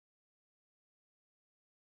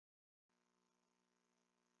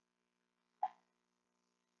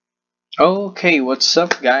Okay, what's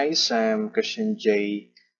up guys? I'm Christian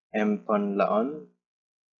J. M. Panlaon,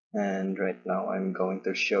 and right now I'm going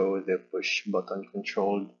to show the push button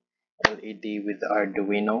controlled LED with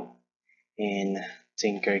Arduino in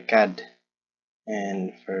Tinkercad.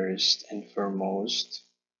 And first and foremost,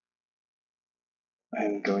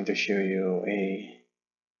 I'm going to show you a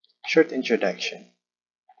short introduction.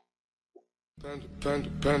 Panda.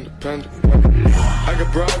 I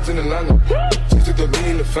got broads in Atlanta. She took the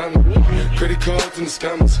lean in the family. Credit cards and the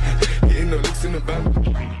scammers. Getting the licks in the band.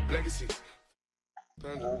 Legacies.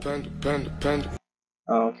 Panda.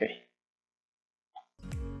 Okay.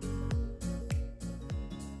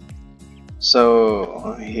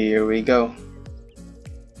 So here we go.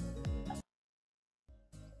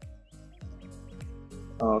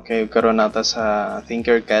 Okay, karon nata sa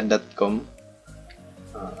tinkercad.com.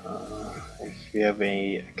 If you have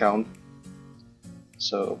a account,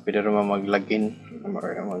 so pwede naman mag-login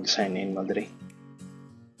or mag-sign in mo diri.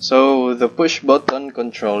 So the push button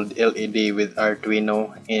controlled LED with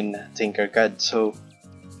Arduino in Tinkercad. So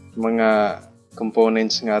mga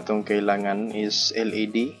components nga atong kailangan is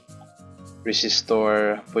LED,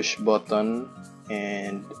 resistor, push button,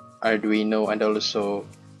 and Arduino, and also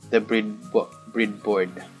the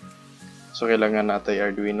breadboard. So kailangan natin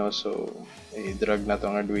Arduino, so i-drag na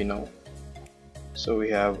ang Arduino. So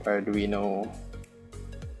we have Arduino,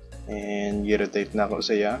 and i-rotate na ako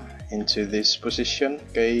siya into this position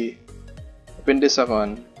kay depende sa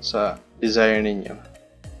sa desire ninyo.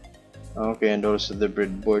 Okay, and also the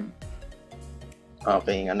breadboard.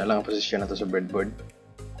 Okay, nga na lang ang position na to sa breadboard.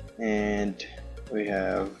 And we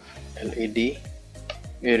have LED.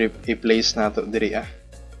 I-place na to diri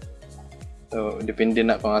So depende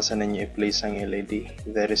na kung asa ninyo i-place ang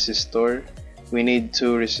LED. The resistor, we need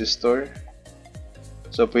 2 resistor.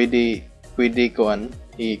 So pwede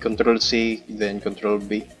i-control C then control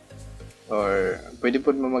B, or pwede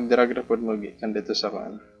po mo mag-drag ra po mo dito sa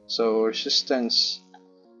So resistance,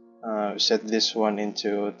 set this one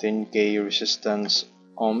into 10k resistance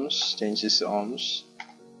ohms, changes to ohms,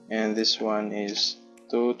 and this one is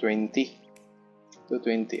 220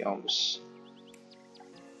 ohms.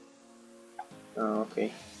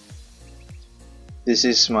 Okay, this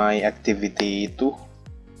is my activity 2,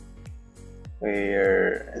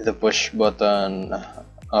 where the push button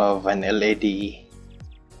of an LED,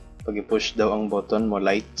 pag i-push daw ang button mo,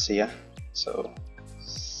 light siya. So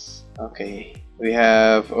okay, we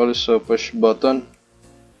have also push button.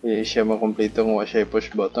 Hindi siya makompleto kung siya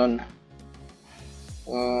push button.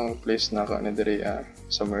 Place na ka na diri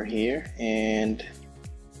somewhere here, and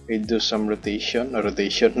we do some rotation,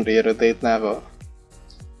 re-rotate na ako.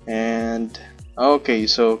 And okay,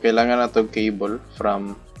 so kailangan na to cable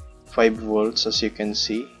from 5 volts, as you can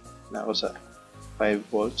see na ako sa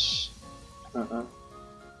 5 volts.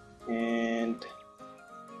 And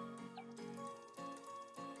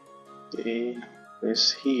okay,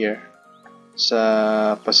 is here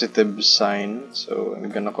sa positive sign, so I'm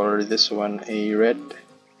gonna color this one a red.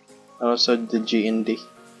 Also the GND,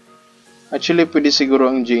 actually pwede siguro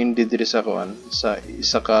ang GND diri sa sa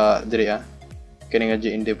isa ka diri kani nga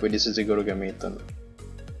GND pwede sa siguro gamiton.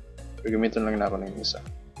 Gamiton lang na ako ng isa.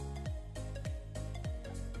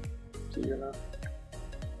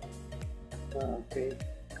 Okay,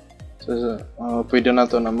 so pwede na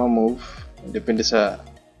to na ma-move, depende sa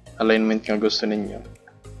alignment nga gusto ninyo.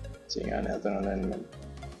 Sige nga na itong alignment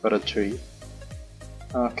para tree.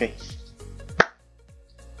 Okay,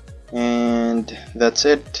 and that's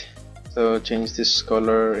it. So change this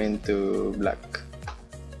color into black,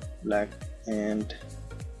 and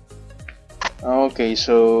okay,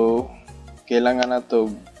 so kailangan na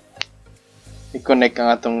to i-connect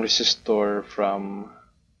ang atong resistor from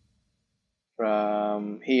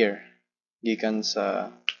here, gikan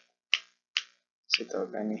sa ito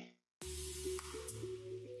gani.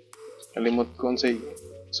 Kalimot ko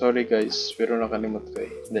sorry guys, pero nakalimot ko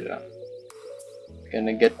dila.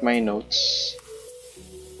 Gonna get my notes.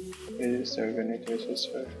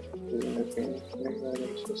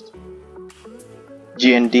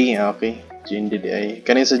 GND, okay. GND ay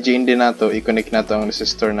kanin sa GND nato, i-connect nato ang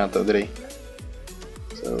resistor nato dire.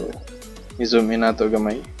 So i-zoom in nato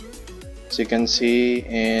gamay, so you can see,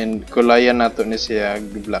 and kulayan nato ni siya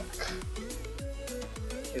black.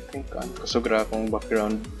 I think kusugra akong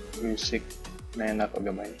background music na yan ako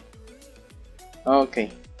gamay.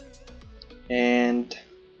 Okay, and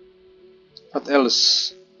what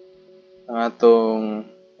else? Ang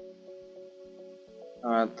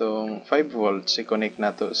atong 5 volts i-connect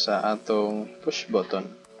nato sa atong push button.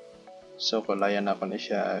 So kulayan ako ni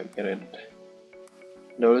siya red.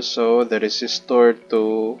 And also the resistor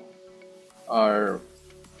to our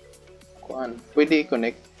kuan pwede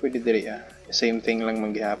i-connect, pwede diri same thing lang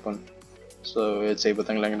manggihapon. So let's say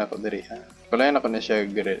butang lang nako diri palayan ako na siya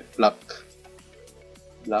block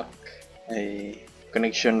ay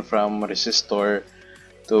connection from resistor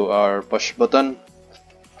to our push button,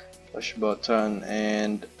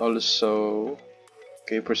 and also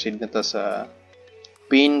okay, proceed na ta sa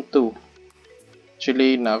pin 2.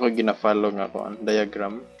 Actually na ako gina-follow nga ko ang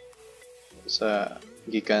diagram sa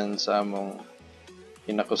gikan sa among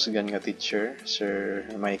kinakusgan nga teacher, Sir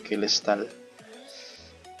Michael Estal.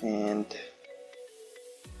 And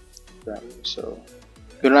so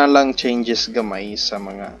guna lang changes gamay sa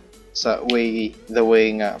the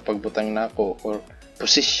way nga pagbutang nako or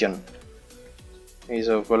position. Okay,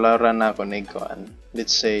 so kularan na ako ni kuan.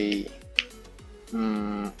 Let's say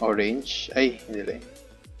orange. Ay, hindi lang.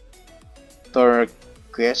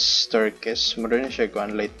 Turquoise. Meron siya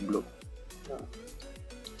kuan light blue.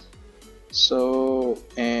 So,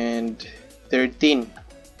 and 13.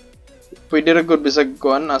 Pwede ra gud bisag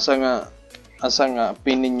kuan asa nga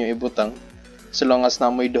pin ninyo ibutang so long as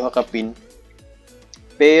namoy duha ka pin.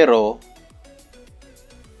 Pero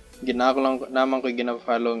naman ko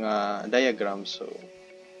gina-follow nga diagram, so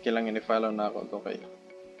kailangan i-follow na ako to kay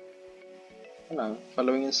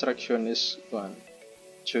following instruction is kuan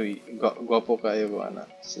chuy gwapo kayo kuan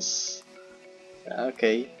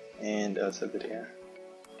okay. And also diri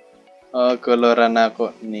coloran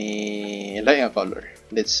ako ni like nga color,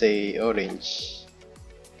 let's say orange.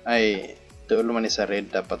 Ay tulo man ni sa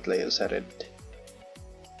red, dapat layo sa red.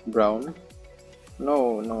 Brown,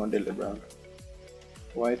 no dili brown.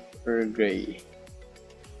 White or gray.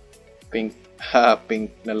 Pink.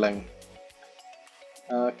 Pink na lang.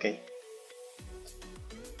 Okay.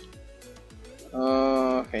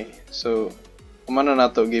 Okay. So, kumano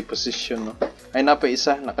na to gi position, no? Ay, napa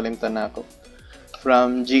isa. Nakalimtan na ako.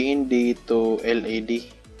 From GND to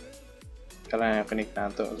LED. Kailangan connect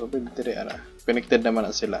na to. So, pwede diri ara. Connected naman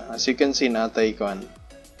na sila. As you can see, natay ko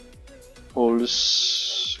holes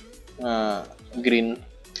green.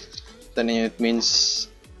 Tanay it means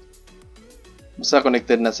basta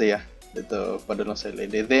connected na siya dito padulong sa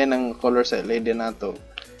LED. Then ang color sa LED nato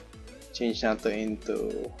change nato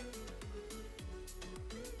into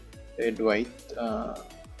red, white,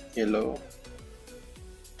 yellow,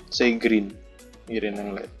 say green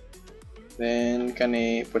ang light. Then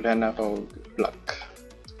kani pula na ako black,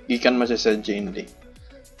 gikan man siya sa GND.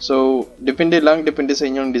 So depende sa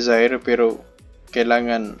inyong desire, pero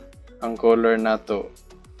kailangan ang color nato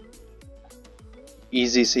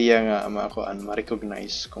easy siya nga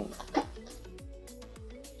ma-recognize kung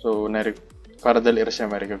so para dali siya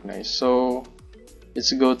ma-recognize. So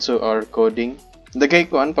let's go to our coding. Dagay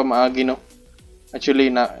ko pamaagi, no? Actually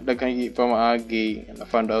dagay pamaagi na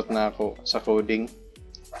found out na ako sa coding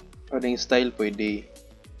style. Pwede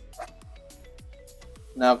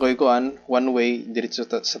na ako one way diretso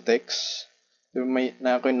sa text. May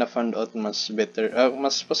na ako na found out mas better,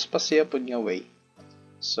 mas paspasya pud nga way.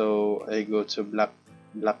 So I go to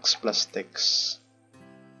blocks plus text.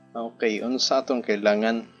 Okay, unsa atong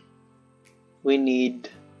kailangan? We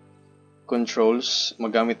need controls.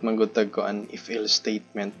 Magamit man gud tag if else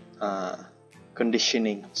statement,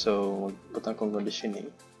 conditioning. So magbutang kong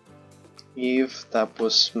conditioning. If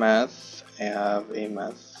tapos math, I have a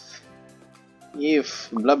math.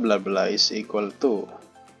 If blah blah blah is equal to,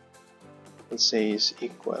 let's say is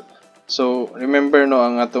equal. So remember, no,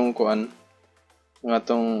 ang atong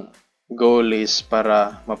goal is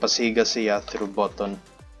para mapasiga siya through button.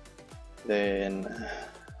 Then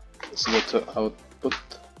let's go to output.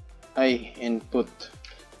 Input.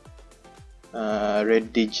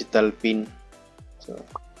 Red digital pin. So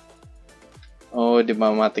di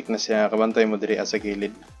ba matik na siya, kabantay mo diri sa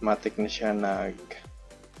gilid. Matik na siya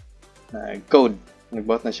code.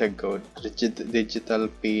 Nagbuhat na siya code.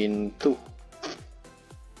 Digital pin 2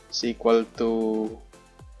 is equal to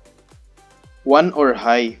 1 or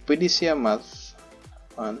high. Pwede siya math.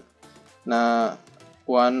 Na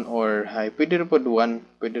 1 or high. Pwede rin pod 1.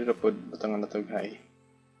 Pwede rin pod butangan na tag high.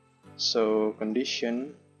 So,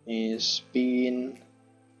 condition is pin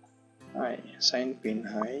high. Assign pin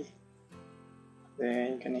high.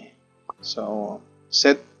 Then, kani. So,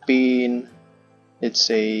 set pin, let's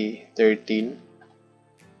say 13.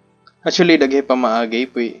 Actually, daghay pa maagay.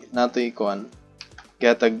 Pwede nato ikuan.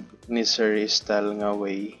 Kaya tag ni Sir Estal nga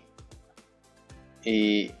way.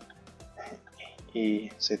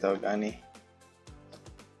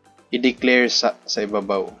 I-declare sa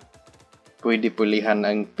ibabaw. Pwede pulihan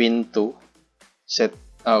ang pin 2. Set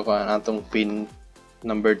atong pin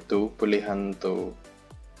number 2, pulihan to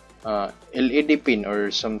LED pin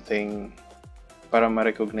or something para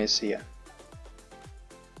ma-recognize siya.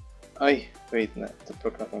 Ay, wait na.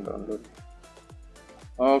 Tapos na akong download.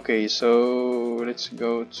 Okay, so let's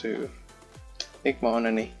go to take mo na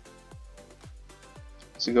ni.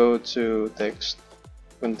 Let's go to text.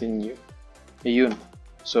 Continue. Ayun.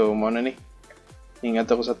 So, mo na ni.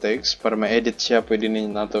 Ingat ako sa text para ma-edit siya, pwede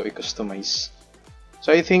ninyo na ito i-customize.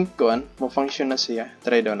 So, I think, mo function na siya.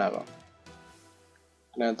 Try daw na ako.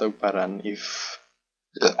 Na ito paran if...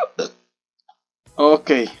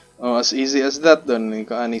 Okay. Oh, as easy as that doon.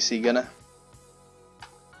 Kuan, isiga na.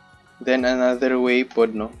 Then, another way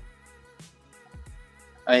pod, no?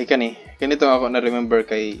 Ay, kanito ako na-remember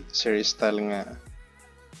kay Sir Style nga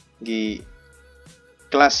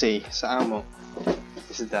klase sa amo.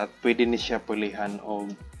 Is that pwede ni siya pulihan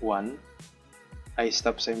og 1 ay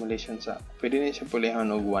stop simulation sa pwede ni siya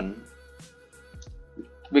pulihan og 1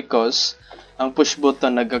 because ang push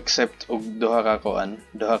button nag-accept og duha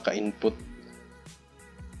ka input,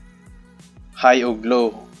 high og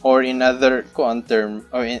low, or in other term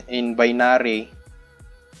or in binary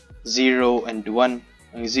 0 and 1.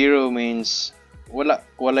 Ang 0 means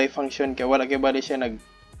walay function kay wala kay bali siya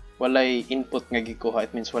walay input nga gikuha,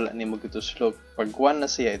 it means wala ni magito slope. Pag 1 na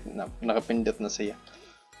siya, nakapindot na siya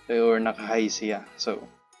or naka-high siya, so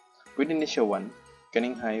pwede ni siya 1,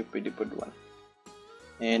 kaning high pwede pod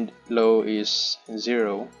 1 and low is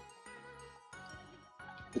 0.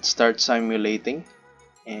 It starts simulating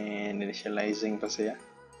and initializing pa siya.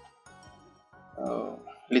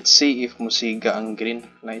 Let's see if musiga ang green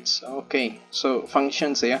lights. Okay, so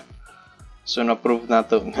function siya, so na-prove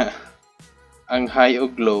nato nga ang high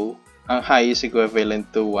ug low, ang high is equivalent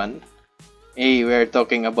to 1. We are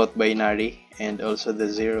talking about binary, and also the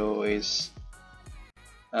 0 is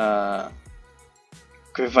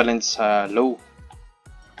equivalent sa low.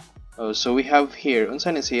 So we have here,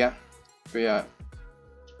 unsa ni siya? Kaya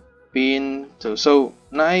pin 2. So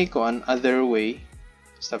naay ko an other way.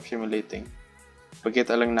 Stop simulating.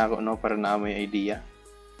 Pagkita lang na ako, no, para na may idea.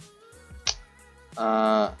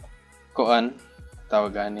 Kuan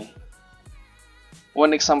tawag ani.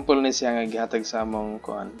 One example ni siya nga gihatag sa among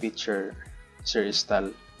feature Sir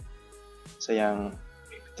Style sayang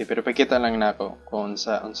pero pakita lang nako kung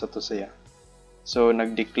unsa to siya. So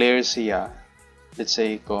nag-declare siya, let's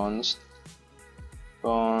say const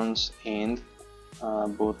int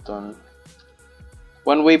button.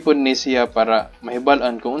 One way po ni siya para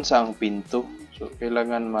mahibal-an kung unsa ang pin 2. So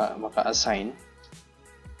kailangan maka-assign.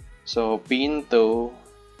 So pin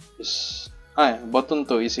 2 is button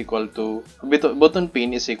 2 is equal to button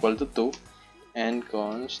pin is equal to 2 and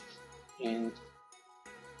const int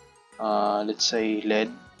let's say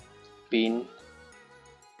LED pin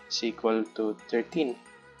is equal to 13.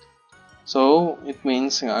 So it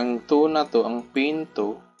means nga ang 2 na to, ang pin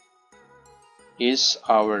 2 is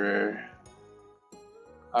our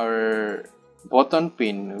button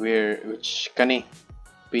pin which kani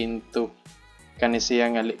pin 2 kani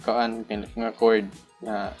siya nga nga chord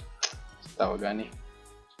nga tawag ani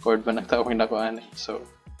chord ba nagtawag na ko ani. So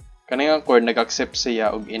kani nga chord nag-accept siya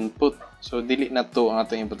og input, so dili na to ang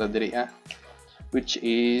atong input diri which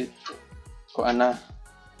is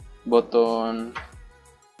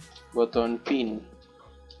button pin,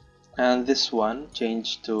 and this one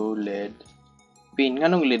change to LED pin.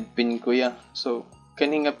 Nganong LED pin kuya? So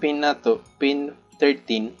kani nga pin nato, pin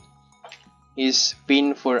 13 is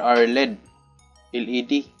pin for our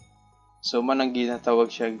LED. So manang ginatawag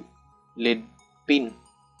siya LED pin,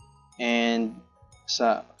 and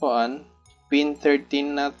sa pin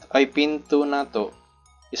 13 pin 2 nato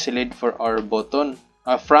is LED for our button,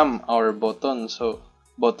 from our button, so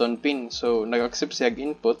button pin. So nag-accept siya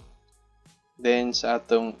input, then sa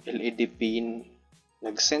atong LED pin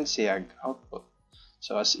nag-send siya output.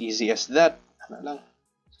 So as easy as that, lang.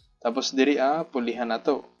 Tapos diri pulihan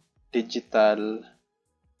nato digital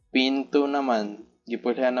pin 2 naman,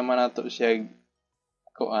 gipulihan naman nato siya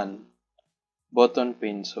button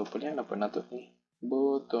pin. So pulihan na po nato ni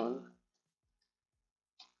button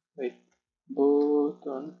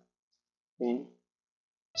pin.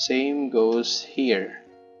 Same goes here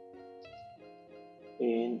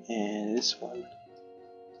and this one.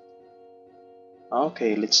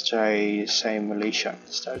 Okay, let's try simulation.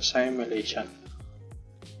 Start simulation.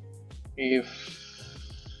 If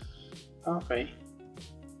okay,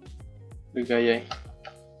 ligayay.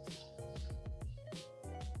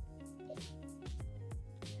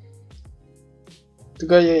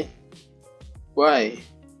 Ligayay. Why?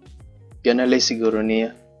 Ganalay siguro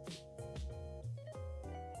niya.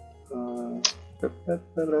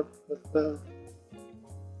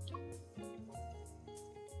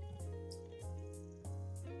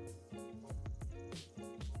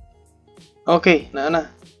 Okay,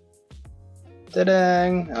 na.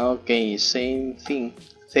 Tadang! Okay, same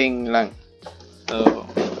thing lang. So,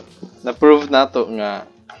 na-prove nato nga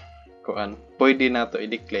kuan, pwede nato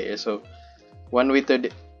i-declare. So, one way to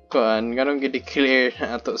kuan, ganun gi-declare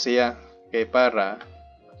nato siya kay para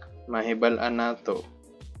mahibal-an nato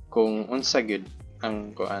kung unsa gyud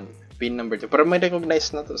ang kuan pin number 2 para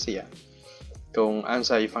ma-recognize nato siya kung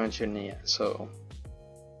unsa yung function niya. So,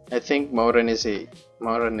 I think maura ni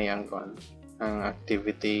ang kuan, ang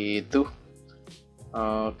activity 2.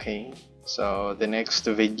 Okay, so the next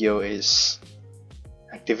video is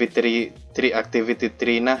activity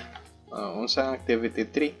 3 na. Unsa activity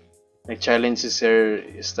 3? Nag-challenge si Sir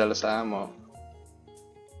Istal sa amo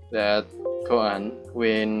that kuan,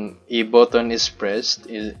 when a button is pressed,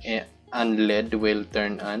 an LED will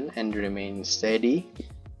turn on and remain steady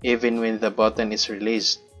even when the button is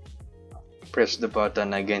released. Press the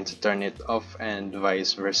button again to turn it off and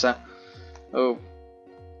vice versa. Oh,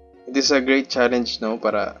 it is a great challenge, no,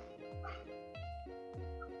 para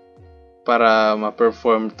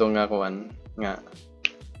ma-perform to nga kuan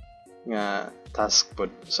nga task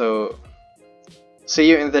pod. So,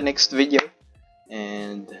 see you in the next video,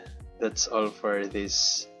 and that's all for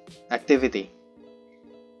this activity.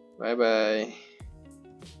 Bye bye.